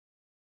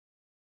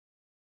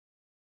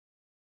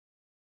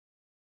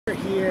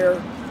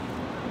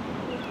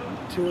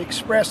to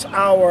express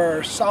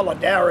our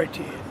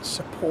solidarity and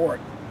support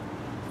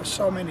for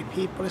so many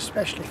people,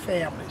 especially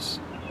families,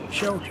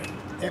 children,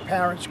 their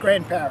parents,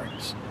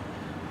 grandparents,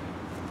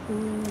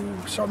 who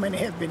so many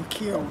have been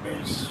killed,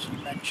 as you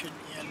mentioned,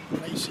 in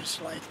places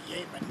like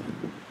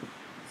Yemen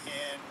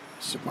and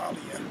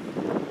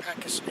Somalia,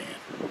 Pakistan.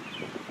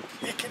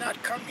 They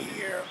cannot come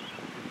here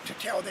to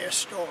tell their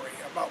story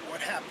about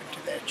what happened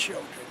to their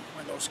children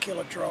when those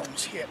killer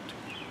drones hit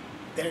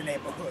their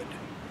neighborhood.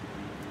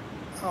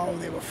 How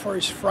they were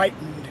first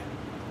frightened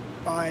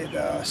by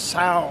the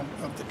sound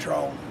of the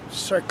drone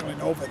circling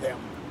over them.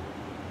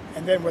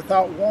 And then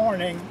without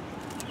warning,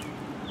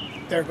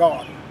 they're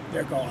gone.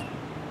 They're gone.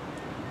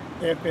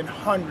 There have been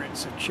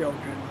hundreds of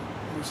children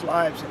whose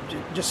lives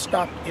have just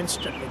stopped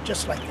instantly,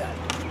 just like that.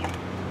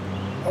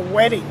 A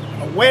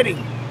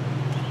wedding.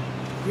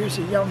 Here's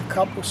a young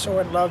couple so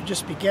in love,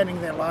 just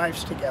beginning their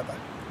lives together.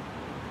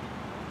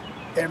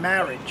 Their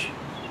marriage.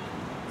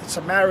 It's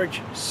a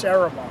marriage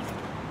ceremony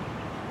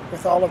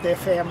with all of their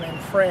family and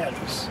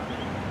friends.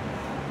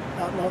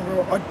 Not long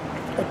ago,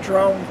 a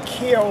drone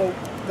killed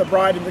the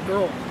bride and the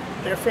groom,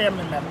 their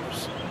family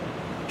members,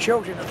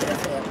 children of their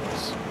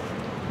families.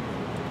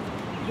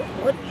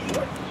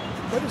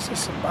 What is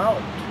this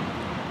about?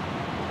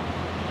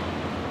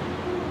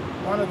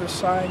 One of the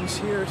signs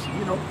here is,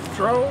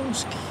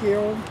 drones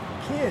kill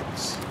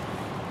kids.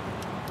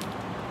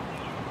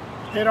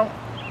 They don't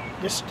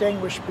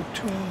distinguish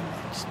between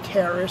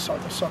terrorists or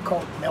the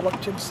so-called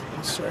militants,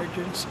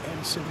 insurgents,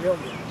 and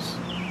civilians.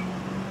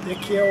 They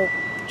kill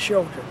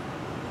children.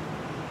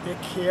 They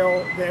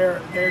kill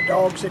their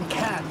dogs and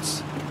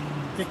cats.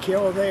 They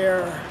kill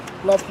their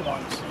loved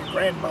ones, their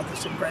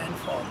grandmothers and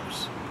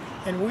grandfathers.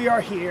 And we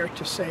are here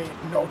to say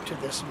no to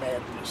this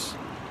madness.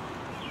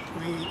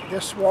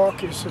 This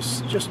walk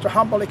is just a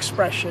humble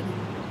expression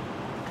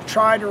to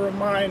try to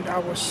remind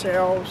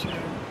ourselves and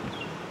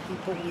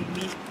people we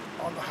meet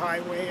on the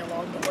highway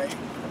along the way,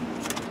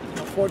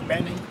 from Fort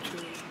Benning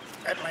to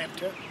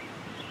Atlanta,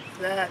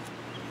 that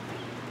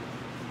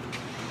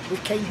we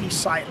can't be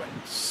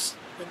silent.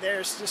 When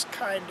there's this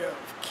kind of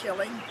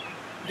killing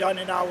done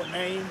in our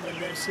name, when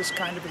there's this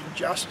kind of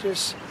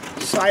injustice,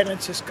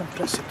 silence is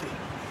complicity.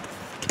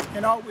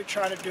 And all we're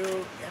trying to do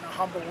in a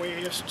humble way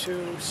is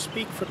to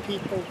speak for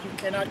people who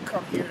cannot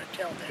come here to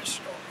tell their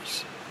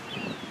stories.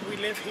 We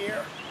live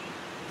here.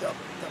 The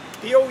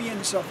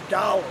billions of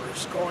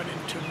dollars going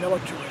into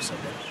militarism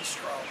and these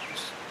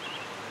drones,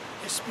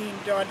 it's being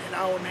done in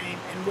our name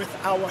and with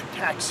our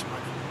tax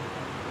money.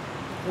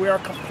 We are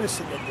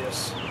complicit in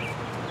this. And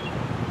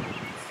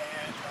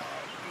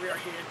we are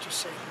here to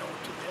say no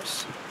to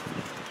this.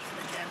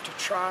 And again, to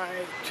try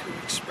to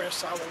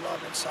express our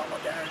love and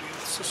solidarity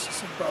with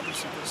sisters and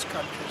brothers in these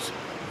countries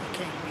who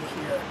can't be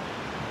here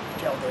to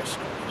tell their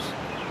stories.